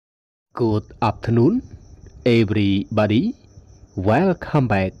Good afternoon, everybody. Welcome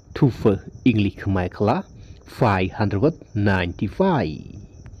back to First English Khmer Class 595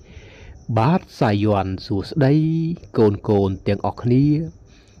 បាទសាយ័ន្តសួស្តីកូនទាំងអស់គ្នា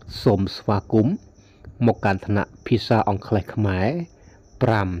សូមស្វាគមន៍មកកាន់ថ្នាក់ភាសាអង់គ្លេសខ្មែរ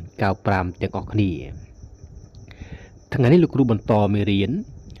595ទាំងអស់គ្នាថ្ងៃនេះលោកគ្រូបន្តមេរៀន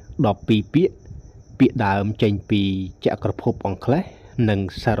12ពាក្យដើមចេញពីចក្រភពអង់គ្លេសនិង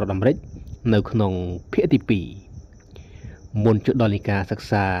សហរដ្ឋអាមេរិកនៅក្នុងភាគទី2មុនចូលដល់នៃការសិក្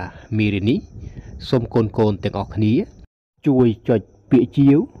សាមេរៀននេះសូមកូនទាំងអស់គ្នាជួយចុចពាក្យជា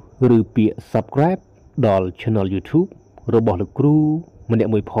វឬពាក្យ Subscribe ដល់ Channel YouTube របស់លោកគ្រូម្នា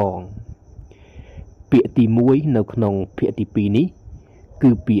ក់មួយផងពាក្យទី1នៅក្នុងភាគទី2នេះគឺ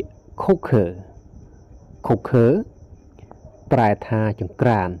ពាក្យ Cooker ប្រែថាចង្ក្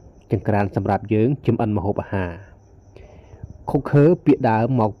រានសម្រាប់យើងចម្អិនម្ហូបអាហារ Cooker ពាក្យដើម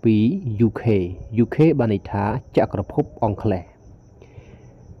មកពី UK បានន័យថាចក្រភពអង់គ្លេស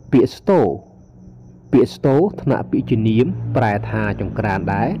ពាក្យ Store ថ្នាក់ពាក្យជានាមប្រែថាចង្ក្រាន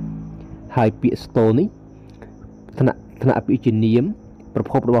ដែរហើយពាក្យ Store នេះថ្នាក់ពាក្យជានាមប្រ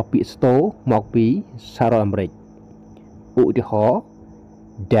ភពរបស់ពាក្យ Store មកពីសហរដ្ឋអាមេរិកឧទាហរណ៍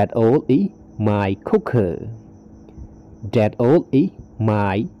That old is my cooker That old is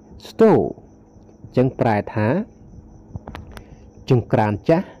my store ចឹងប្រែថាចង្ក្រាន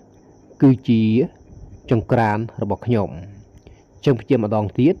ចាស់គឺជាចង្ក្រានរបស់ខ្ញុំចឹងព្យាម្ដង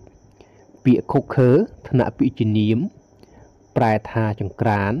ទៀតពាក្យ Cooker ថ្នាក់ពាក្យជានាមប្រែថាចង្ក្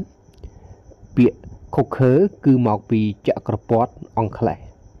រានពាក្យ Cooker គឺមកពីចក្រពត្តិអង់គ្លេស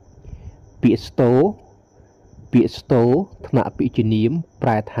ពាក្យ Store ថ្នាក់ពាក្យជានាមប្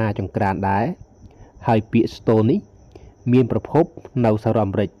រែថាចង្ក្រានដែរហើយពាក្យ Store នេះមានប្រភពនៅសហរដ្ឋអា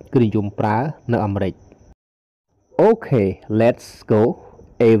មេរិកគឺនិយមប្រើនៅអាមេរិកOkay, let's go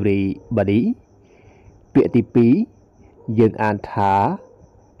everybody ពាក្យទី2យើងអានថា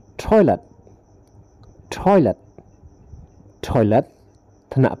toilet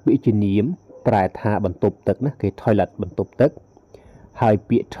ថ្នាក់ពាក្យជានាមប្រែថាបន្ទប់ទឹកណាគេ toilet បន្ទប់ទឹកហើយ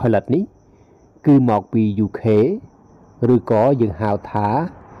ពាក្យ toilet នេះគឺមកពី UK ឬក៏យើងហៅថា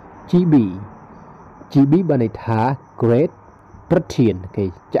GB បានន័យថា Great Britain គេ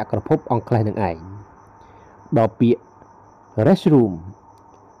ចក្រភពអង់គ្លេសនឹងឯងដល់ពាក្យ restroom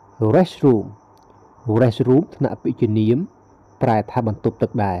ថ្នាក់ពាក្យជានាមប្រែថាបន្ទប់ទឹ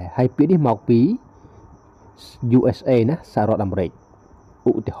កដែរហើយពាក្យនេះមកពី USA ណាសហរដ្ឋអាមេរិក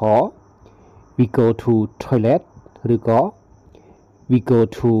ឧទាហរណ៍ we go to toilet ឬក៏ we go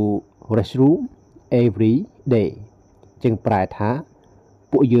to restroom every day ចឹងប្រែថា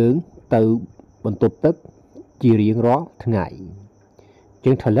ពួកយើងទៅបន្ទប់ទឹកជារៀងរាល់ថ្ងៃ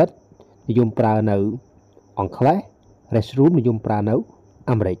ចឹង toilet និយមប្រើនៅអង់គ្លេស restroom និយមប្រើនៅ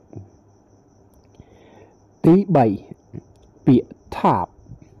អាមេរិកទី3ពាក្យ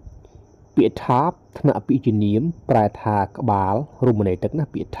tap ថ្នាក់ពាក្យជានាមប្រែថាក្បាលរមណីយទឹកណា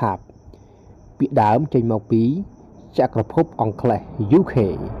ពាក្យ tap ពាក្យដើមចេញមកពីចក្រភពអង់គ្លេស UK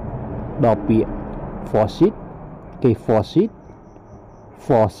ដល់ពាក្យ faucet គេ faucet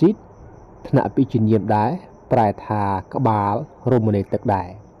ថ្នាក់ពាក្យជានាមដែរប្រែថាក្បាលរមណីយទឹកដែរ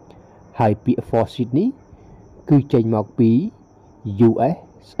ហើយពាក្យ faucet នេះគឺចេញមកពី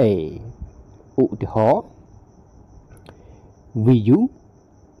USA ឧទាហរណ៍ we use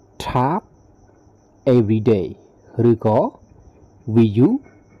tap every day ឬក៏ we use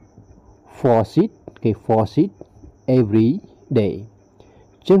faucet every day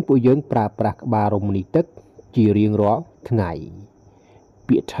ចឹងពួកយើងប្រើប្រាស់ក្បាលរមណីយទឹកជារៀងរាល់ថ្ងៃ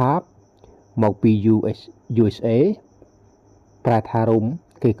ពាក្យ tap មកពី USA ប្រែថារុំ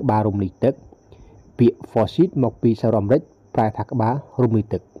គឺក្បាលរមណីយទឹកពាក្យ faucet មកពីសហរដ្ឋអាមេរិកប្រែថាក្បាលរមណីយ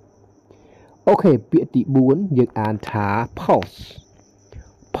ទឹកអូខេពាក្យទី4យើងអានថា pause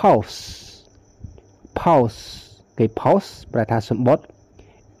គេ pause ប្រែថាសម្បត្តិ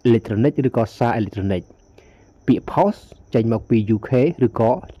អេឡិចត្រូនិកឬក៏សារអេឡិចត្រូនិកពាក្យ pause ចេញមកពី UK ឬ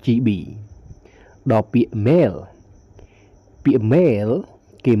ក៏ GB ដល់ពាក្យ mail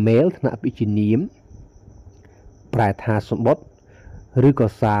គេ mail ថ្នាក់ពាក្យជានាមប្រែថាសម្បត្តិឬក៏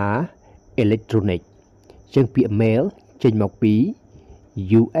សារអេឡិចត្រូនិកជាងពាក្យ mail ចេញមកពី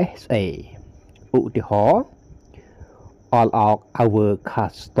USA ឧទាហរណ៍ all of our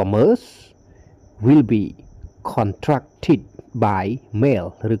customers will be contacted by mail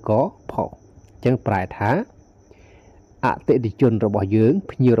ឬក៏ post ចឹងប្រែថាអតិថិជនរបស់យើង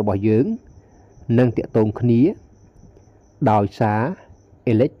ភ្ញៀវរបស់យើងនឹងតាក់ទងគ្នាដោយសារ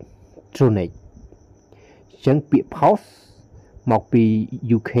អេឡិចត្រូនិកចឹងពាក្យ post មកពី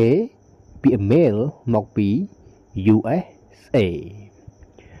UK ពាក្យ mail មកពី USA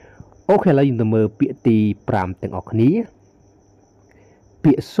អូខេឥឡូវយើងទៅមើលពាក្យទី5ទាំងអស់គ្នា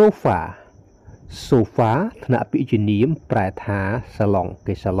ពាក្យ sofa sofa ថ្នាក់ពាក្យជានាមប្រែថាសាឡុង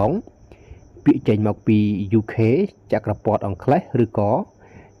គេសាឡុងពាក្យចេញមកពី UK ចក្រពត្តិអង់គ្លេសឬក៏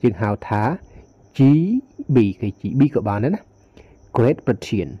យើងហៅថា GB គេ GB ក៏បានដែរណា Great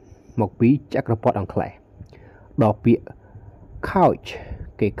Britain មកពីចក្រពត្តិអង់គ្លេសដល់ពាក្យ couch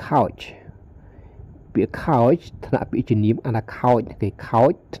គេ couch ពាក្យ couch ថ្នាក់ពាក្យជានាមអាណា couch គេ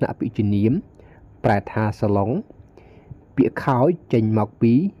couch ថ្នាក់ពាក្យជានាមប្រែថាសាឡុងពាក្យ couch ចេញមក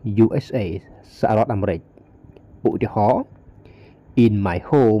ពី USA សហរដ្ឋអាមេរិកឧទាហរណ៍ In my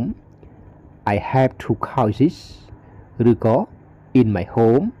home I have 2 couches ឬក៏ In my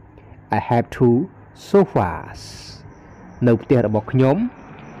home I have 2 sofas នៅផ្ទះរបស់ខ្ញុំ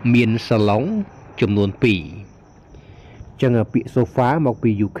មានសាឡុងចំនួន2ចឹងពាក្យ sofa មក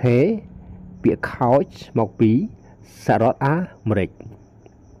ពី UK ពាក្យ couch មកពីសហរដ្ឋអាមេរិក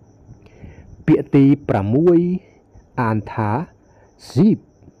ពាក្យទី6អានថា zip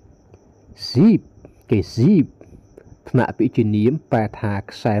zip គេ zip ថ្នាក់ពាក្យជានាមប្រែថា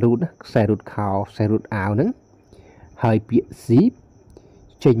ខ្សែរូតខ្សែរូតខោខ្សែរូតអាវហ្នឹងហើយពាក្យ zip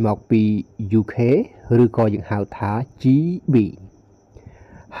ចេញមកពី UK ឬក៏យើងហៅថា GB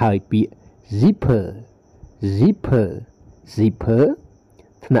ហើយពាក្យ zipper zipper zipper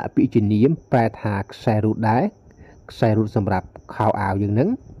ថ្នាក់ពាក្យជានាមប្រែថាខ្សែរូតដែរខ្សែរូតសម្រាប់ខោអាវយើងហ្នឹង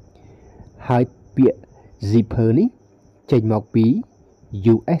ហើយពាក្យ zipper នេះចេញមកពី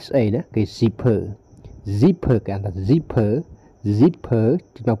USA ណាគេ zipper zipper គេហៅថា zipper zipper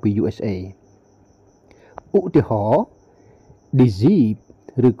ចេញមកពី USA ឧទាហរណ៍ the zip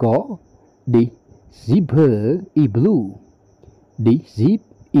ឬក៏ the zipper is blue the zip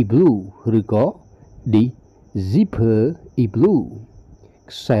is blue ឬក៏ the zipper is blue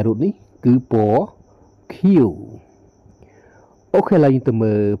ខ្សែរូតនេះគឺពណ៌ខៀវអូខេឥឡូវយើងទៅ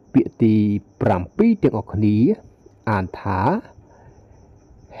មើលពាក្យទី7ទាំងអស់គ្នាអានថា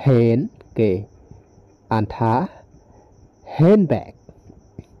hand គេអានថា handbag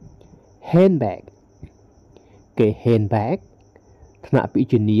handbag គេ handbag ថ្នាក់ពាក្យ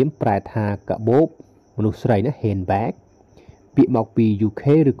ជានាមប្រែថាកាបូបមនុស្សស្រីណា handbag ពាក្យមកពី UK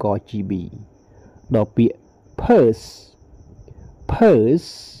ឬក៏ GB ដល់ពាក្យ purse purse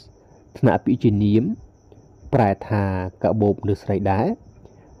ថ្នាក់ពាក្យជានាមប្រែថាកាបូបមនុស្សស្រីដែរ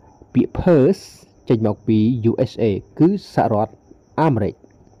ពាក្យ purse ចេញមកពី USA គឺសហរដ្ឋអាមេរិក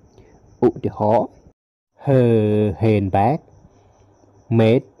ឧទាហរណ៍ her handbag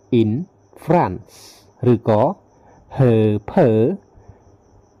made in France ឬក៏ her purse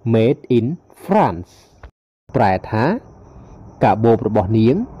made in France ប្រែថាកាបូបរបស់នា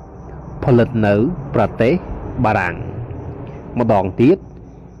ងផលិតនៅប្រទេសបារាំងម្ដងទៀត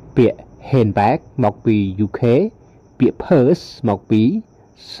ពាក្យ handbag មកពី UK ពាក្យ purse មកពី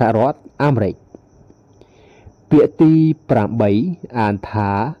សហរដ្ឋអាមេរិកពាក្យទី8អាន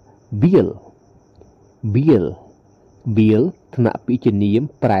ថា bill bill bill ថ្នាក់ពាក្យជានាម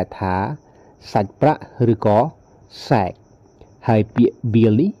ប្រែថាសាច់ប្រាក់ឬក៏សែកហើយពាក្យ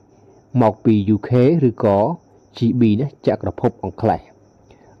bill នេះមកពី UK ឬក៏ GB ណាចក្រភពអង់គ្លេស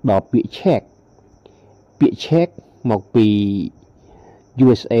ដល់ពាក្យ check ពាក្យ check មកពី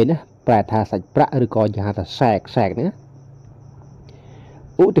USA ណាប្រែថាសាច់ប្រាក់ឬក៏យើងហៅថាសែកណា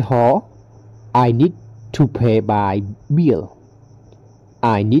ឧទាហរណ៍ I need to pay by bill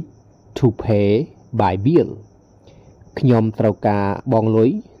I need to pay by bill ខ្ញុំត្រូវការបង់លុយ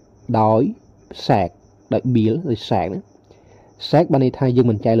ដោយសែកដោយ bill ដោយសែកណាសែកបានន័យថាយើង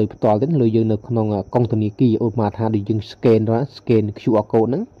មិនចាយលុយផ្ទាល់ទេលុយយើងនៅក្នុងកុងធនាគារឧបមាថាដូចយើង scan QR code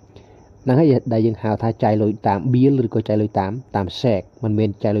ហ្នឹងហើយដែលយើងហៅថាចាយលុយតាម bill ឬក៏ចាយលុយតាមសែកមិនមែន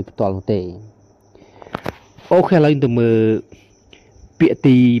ចាយលុយផ្ទាល់នោះទេអូខេឥឡូវទៅមើលពាក្យ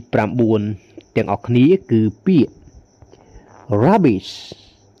ទី9ទាំងអស់គ្នាគឺពាក្យ rubbish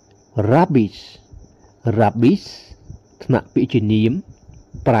rubbish rubbish ថ្នាក់ពាក្យជានាម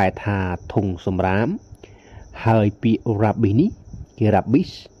ប្រែថាធុងសម្រាមហើយពាក្យ rubbish នេះគេ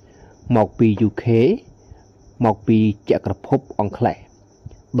rubbish មកពី UK មកពីចក្រភពអង់គ្លេស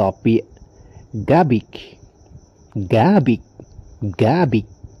ដល់ពាក្យ garbage garbage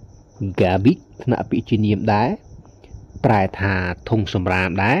garbage garbage ថ្នាក់ពាក្យជានាមដែរប្រែថាធុងសម្រាម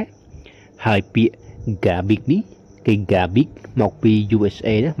ដែរហើយពាក្យ garbage នេះគេ garbage មកពី USA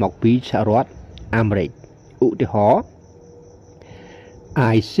ណាមកពីសហរដ្ឋអាមេរិកឧទាហរណ៍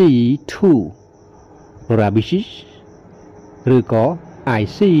I see 2 rubbish ឬក៏ I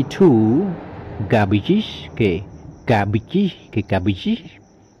see 2 garbages គេ garbage គេ garbage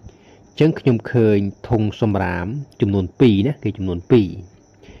ចឹងខ្ញុំឃើញធុងសម្រាមចំនួន2ណាគេចំនួន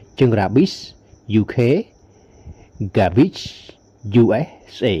2ចឹង rubbish UK garbage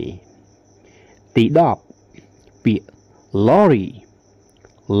USA ទី10ពាក្យ lorry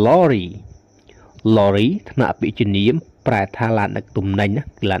lorry lorry ថ្នាក់ពាក្យជានាមប្រែថាឡានដឹកទំនិញណា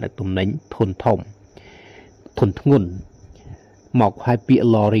ឡានដឹកទំនិញធុនធំធុនធ្ងន់មកហើយពាក្យ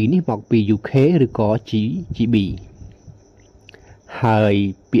lorry នេះមកពី UK ឬក៏ GB ហើយ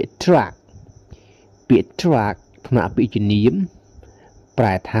ពាក្យ truck ថ្នាក់ពាក្យជានាមប្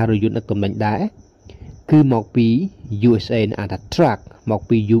រែថារថយន្តដឹកទំនិញដែរគឺមកពី USA អាថា truck មក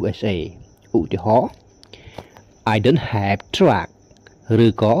ពី USA ឧទាហរណ៍ I don't have truck ឬ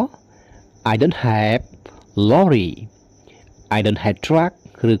ក៏ I don't have lorry I don't have truck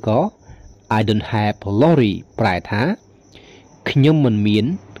ឬក៏ I don't have lorry ប្រែថាខ្ញុំមិនមាន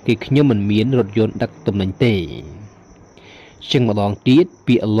រថយន្តដឹកទំនិញទេជាងម្ដងទៀត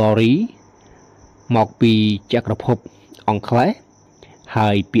ពាក្យ lorry មកពីចក្រភពអង់គ្លេសហើ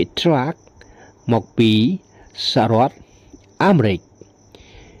យពាក្យ truck មកពីសហរដ្ឋអាមេរិក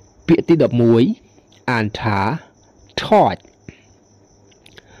ពាក្យទី11អានថា torch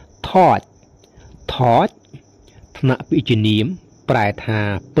ថ្នាក់ពាក្យជានាមប្រែថា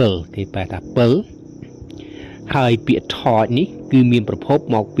ពិលគេប្រែថាពិលហើយពាក្យ torch នេះគឺមានប្រភព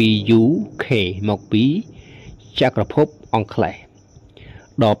មកពី UK មកពីចក្រភពអង់គ្លេស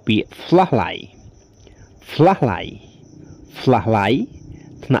ដល់ពាក្យ flashlight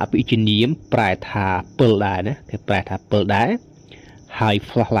ថ្នាក់ពាក្យជានាមប្រែថាពិលដែរណាគេប្រែថាពិលដែរហើយ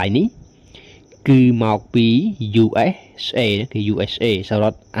flashlight នេះគឺមកពី USA គឺ USA សហរ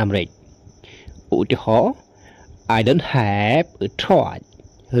ដ្ឋអាមេរិកឧទាហរណ៍ I don't have a torch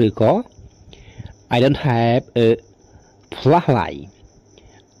ឬក៏ I don't have a flashlight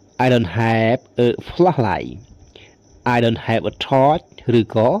I don't have a flashlight I don't have a torch ឬ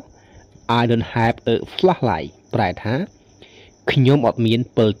ក៏ I don't have a flashlight ប្រែថាខ្ញុំអត់មាន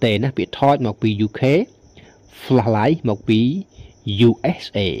ពិលទេណាពាក្យ torch មកពី UK flashlight មកពី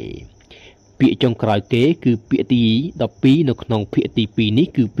USA ពាក្យចុងក្រោយទេគឺពាក្យទី12នៅក្នុងភាគទី2នេះ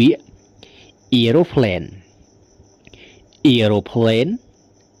គឺពាក្យ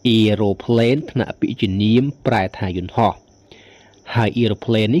aeroplane ថ្នាក់ពាក្យជានាមប្រែថាយន្តហោះហើយ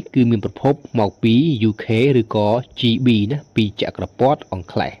aeroplane នេះគឺមានប្រភពមកពី UK ឬក៏ GB ណាពីចក្រពត្តិអង់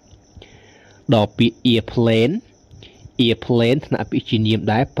គ្លេសដល់ពាក្យ airplane ថ្នាក់ពាក្យជានាម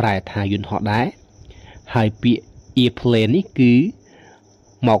ដែរប្រែថាយន្តហោះដែរហើយពាក្យ airplane នេះគឺ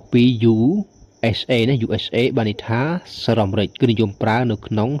មកពី USA ណា USA បានន័យថាសហរដ្ឋអាមេរិកគឺនិយមប្រើនៅ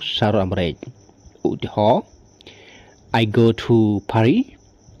ក្នុងសហរដ្ឋអាមេរិកឧទាហរណ៍ I go to Paris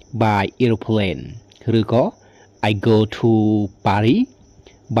by aeroplane ឬក៏ I go to Paris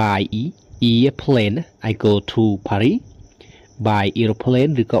by airplane I go to Paris by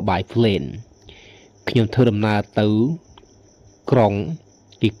aeroplane ឬក៏ by plane ខ្ញុំធ្វើដំណើរទៅក្រុ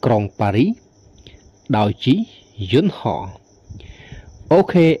ងប៉ារីសដោយជិះយន្តហោះ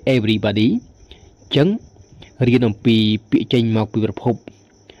Okay everybody ចឹងរៀនអំពីពាក្យចេញមកពីប្រភព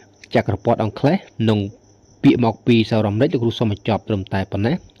ចក្រពត្តិអង់គ្លេសនិងពាក្យមកពីសហរដ្ឋអាមេរិកលោកគ្រូសូមបញ្ចប់ត្រឹមតែប៉ុណ្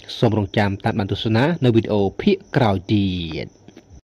ណេះសូមរងចាំតាមបានទស្សនានៅវីដេអូភាគក្រោយទៀត